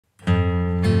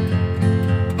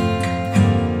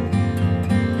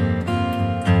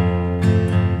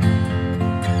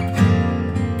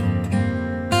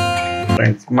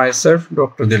Thanks. Myself,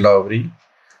 Dr. Dilawari.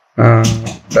 Uh,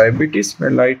 Diabetes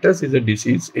mellitus is a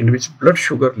disease in which blood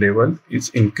sugar level is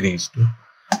increased.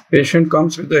 Patient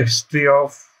comes with a history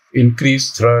of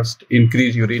increased thirst,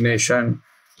 increased urination,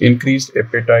 increased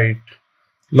appetite,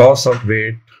 loss of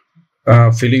weight,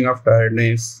 feeling of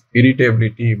tiredness,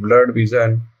 irritability, blurred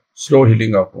vision, slow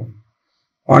healing of wound.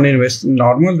 On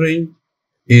normal range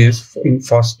is in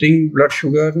fasting blood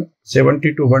sugar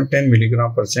 70 to 110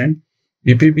 milligram percent.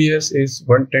 BPBS is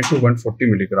 110 to 140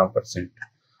 milligram percent.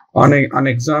 On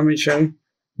examination,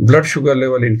 blood sugar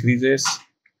level increases,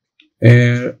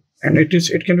 and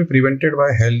it can be prevented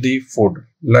by healthy food,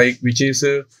 like which is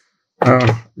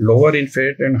lower in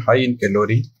fat and high in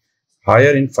calorie,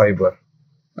 higher in fiber.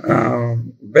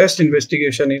 Best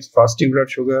investigation is fasting blood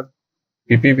sugar,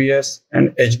 PPBS, and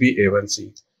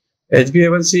HbA1c.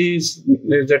 HbA1c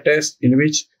is a test in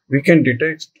which we can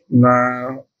detect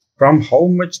from how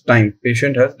much time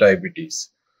patient has diabetes.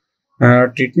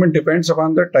 Treatment depends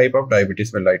upon the type of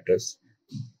diabetes mellitus.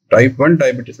 Type 1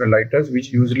 diabetes mellitus, which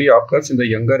usually occurs in the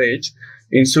younger age,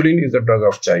 insulin is the drug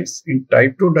of choice. In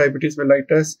type 2 diabetes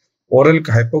mellitus, oral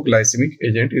hypoglycemic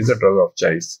agent is the drug of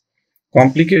choice.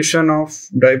 Complication of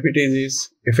diabetes is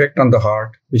effect on the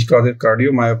heart, which causes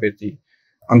cardiomyopathy,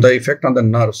 on the effect on the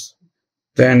nerves.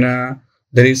 Then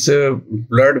there is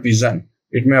blurred vision.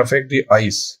 It may affect the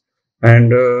eyes.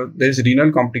 And there is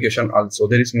renal complication also.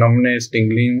 There is numbness,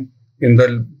 tingling in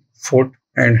the foot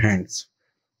and hands.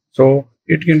 So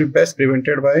it can be best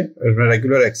prevented by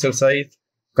regular exercise,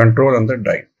 control on the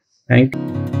diet. Thank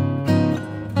you.